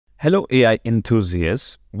Hello AI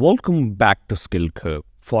enthusiasts, welcome back to Skill Curve.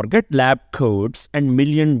 Forget lab codes and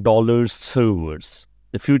 $1,000,000 servers.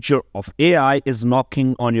 The future of AI is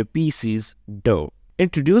knocking on your PC's door.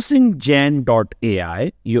 Introducing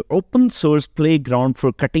Gen.ai, your open source playground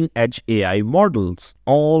for cutting edge AI models.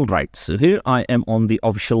 Alright, so here I am on the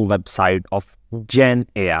official website of Gen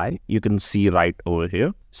AI. You can see right over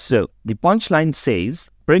here. So the punchline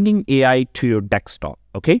says, bringing AI to your desktop,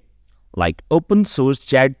 okay? Like open source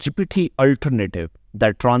ChatGPT alternative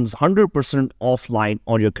that runs 100% offline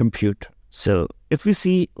on your computer. So if we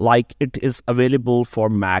see like it is available for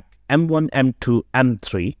Mac M1, M2,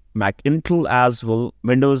 M3, Mac Intel as well,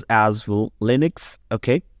 Windows as well, Linux,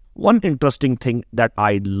 okay. One interesting thing that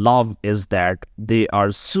I love is that they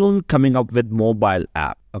are soon coming up with mobile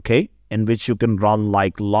app, okay, in which you can run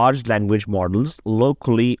like large language models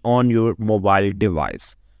locally on your mobile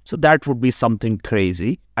device. So that would be something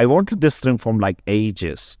crazy. I wanted this thing from like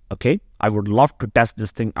ages, okay? I would love to test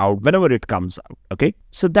this thing out whenever it comes out, okay?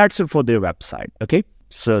 So that's it for their website, okay?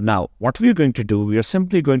 So now what we're going to do, we are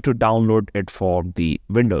simply going to download it for the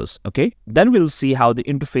Windows, okay? Then we'll see how the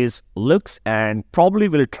interface looks and probably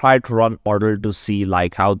we'll try to run order to see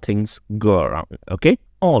like how things go around, okay?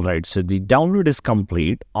 All right, so the download is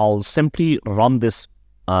complete. I'll simply run this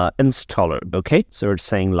installer, okay? So it's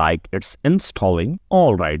saying like it's installing.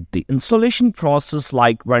 All right, the installation process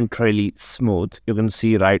like went really smooth. You can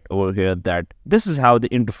see right over here that this is how the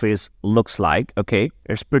interface looks like, okay?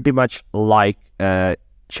 It's pretty much like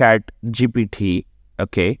ChatGPT,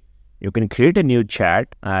 okay? You can create a new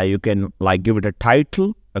chat. You can like give it a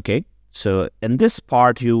title, okay? So in this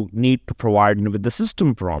part, you need to provide with the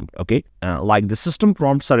system prompt, okay? Like the system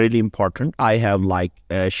prompts are really important. I have like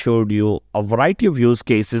showed you a variety of use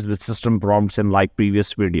cases with system prompts in like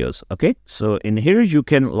previous videos, okay? So in here, you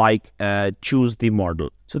can like choose the model.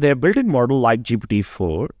 So they have built-in model like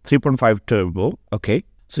GPT-4, 3.5 Turbo, okay?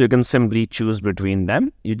 So you can simply choose between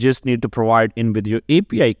them. You just need to provide in with your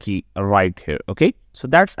API key right here, okay? So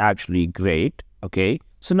that's actually great, okay?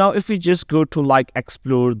 So now if we just go to like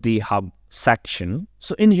explore the hub section,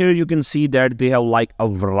 so in here you can see that they have like a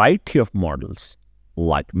variety of models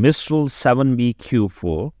like Mistral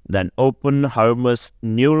 7B-Q4, then Open Hermes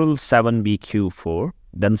Neural 7B-Q4,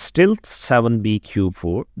 then Stilt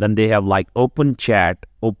 7B-Q4, then they have like Open Chat,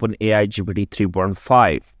 Open AI GPT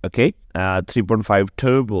 3.5, okay, 3.5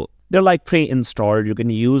 Turbo. They're like pre-installed. You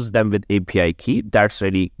can use them with API key. That's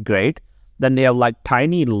really great. Then they have like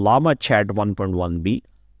Tiny Llama Chat 1.1b.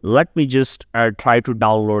 Let me just try to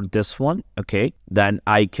download this one, okay? Then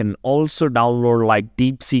I can also download like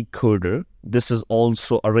DeepSeek Coder. This is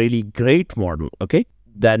also a really great model, okay?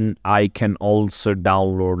 Then I can also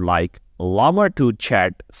download like Llama 2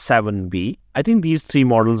 Chat 7b. I think these three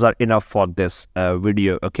models are enough for this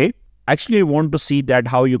video, okay? Actually, I want to see that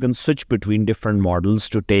how you can switch between different models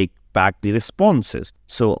to take back the responses.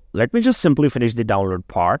 So let me just simply finish the download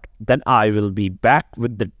part. Then I will be back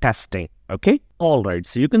with the testing. Okay. All right.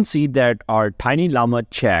 So you can see that our Tiny Llama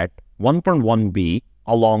Chat 1.1b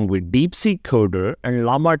along with DeepSeek Coder and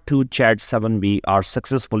Llama 2 Chat 7b are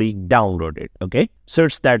successfully downloaded. Okay. So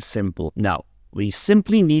it's that simple. Now we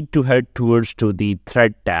simply need to head towards to the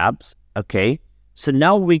thread tabs. Okay. So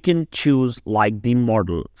now we can choose like the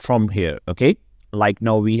model from here. Okay. Like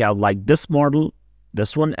now we have like this model,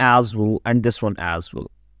 this one as well, and this one as well,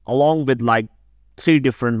 along with like 3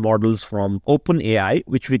 different models from OpenAI,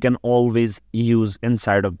 which we can always use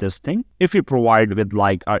inside of this thing if we provide with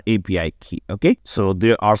like our API key, okay? So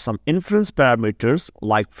there are some inference parameters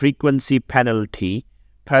like frequency penalty,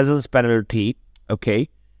 presence penalty, okay?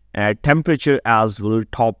 Temperature as well,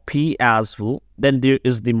 top P as well. Then there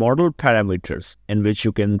is the model parameters in which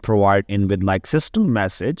you can provide in with like system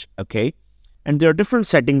message, okay? And there are different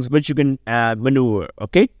settings which you can maneuver,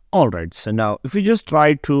 okay? All right, so now if we just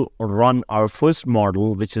try to run our first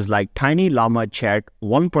model, which is like Tiny Llama Chat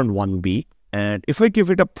 1.1b, and if I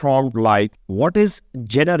give it a prompt like, what is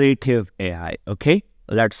generative AI, okay?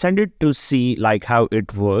 Let's send it to see like how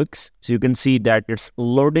it works. So you can see that it's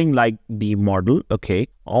loading like the model, okay?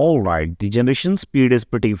 All right, the generation speed is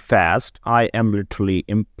pretty fast. I am literally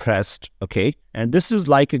impressed, okay? And this is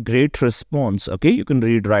like a great response, okay? You can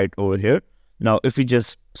read right over here. Now, if we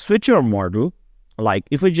just switch our model, like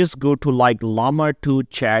if we just go to like Llama 2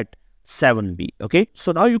 Chat 7b, okay?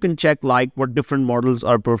 So now you can check like what different models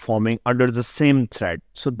are performing under the same thread.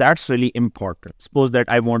 So that's really important. Suppose that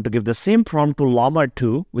I want to give the same prompt to Llama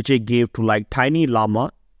 2, which I gave to like Tiny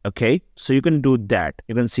Llama, okay? So you can do that.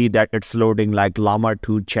 You can see that it's loading like Llama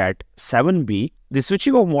 2 Chat 7b. the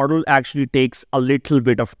switching of model actually takes a little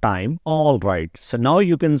bit of time. All right, so now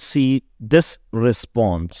you can see this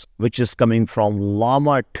response, which is coming from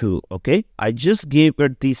Llama 2, okay? I just gave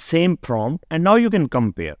it the same prompt, and now you can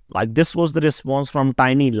compare. Like, this was the response from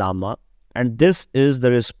Tiny Llama, and this is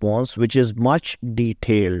the response which is much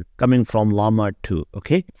detailed coming from Llama 2,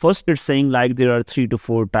 okay? First, it's saying like there are 3 to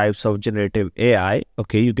 4 types of generative AI,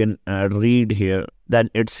 okay? You can read here. Then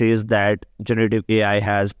it says that generative AI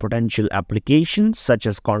has potential applications such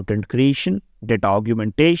as content creation, data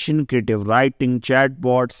augmentation, creative writing,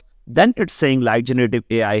 chatbots. Then it's saying like generative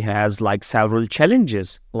AI has like several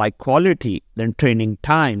challenges like quality, then training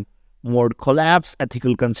time, mode collapse,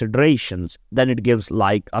 ethical considerations. Then it gives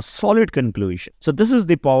like a solid conclusion. So this is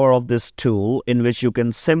the power of this tool, in which you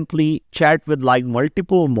can simply chat with like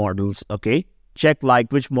multiple models, okay? Check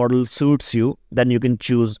like which model suits you, then you can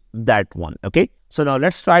choose that one, okay? So now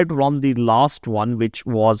let's try to run the last one, which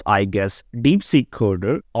was, I guess, DeepSeek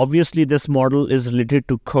Coder. Obviously, this model is related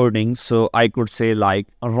to coding, so I could say like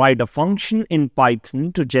write a function in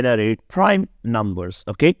Python to generate prime numbers,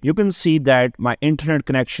 okay? You can see that my internet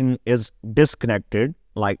connection is disconnected,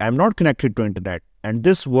 like I'm not connected to internet. And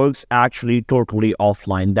this works actually totally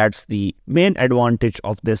offline. That's the main advantage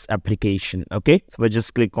of this application, okay? So we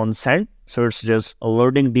just click on send. So it's just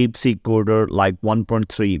loading DeepSeek Coder like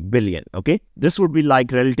 1.3 billion, okay? This would be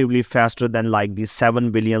like relatively faster than like the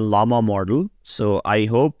 7 billion Llama model. So I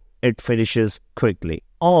hope it finishes quickly.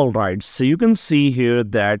 All right, so you can see here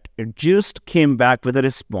that it just came back with a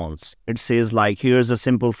response. It says like, here's a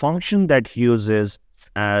simple function that uses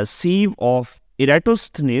a sieve of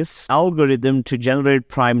Eratosthenes algorithm to generate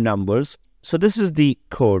prime numbers. So this is the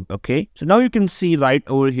code, okay? So now you can see right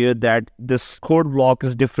over here that this code block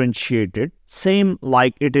is differentiated, same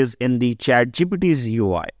like it is in the ChatGPT's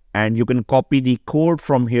UI. And you can copy the code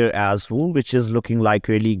from here as well, which is looking like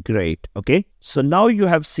really great, okay? So now you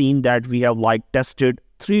have seen that we have like tested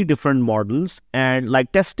 3 different models, and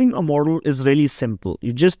like testing a model is really simple.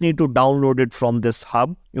 You just need to download it from this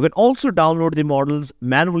hub. You can also download the models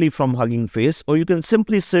manually from Hugging Face, or you can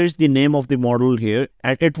simply search the name of the model here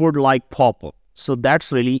and it would like pop up. So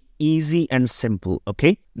that's really easy and simple,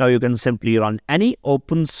 okay? Now you can simply run any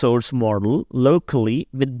open source model locally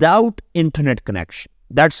without internet connection.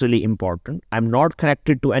 That's really important. I'm not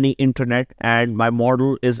connected to any internet and my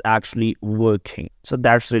model is actually working. So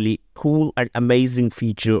that's really cool and amazing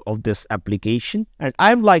feature of this application. And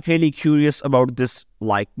I'm like really curious about this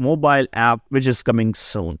like mobile app which is coming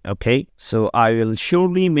soon, okay? So I will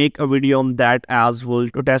surely make a video on that as well,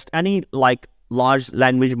 to test any like large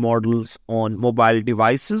language models on mobile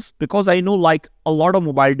devices, because I know like a lot of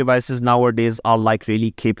mobile devices nowadays are like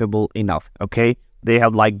really capable enough, okay? They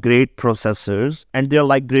have like great processors and they're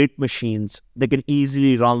like great machines. They can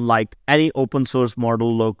easily run like any open source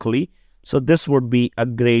model locally. So this would be a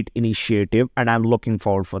great initiative and I'm looking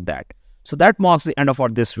forward for that. So that marks the end of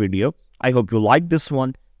this video. I hope you liked this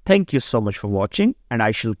one. Thank you so much for watching and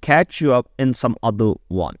I shall catch you up in some other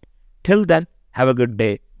one. Till then, have a good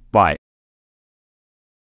day. Bye.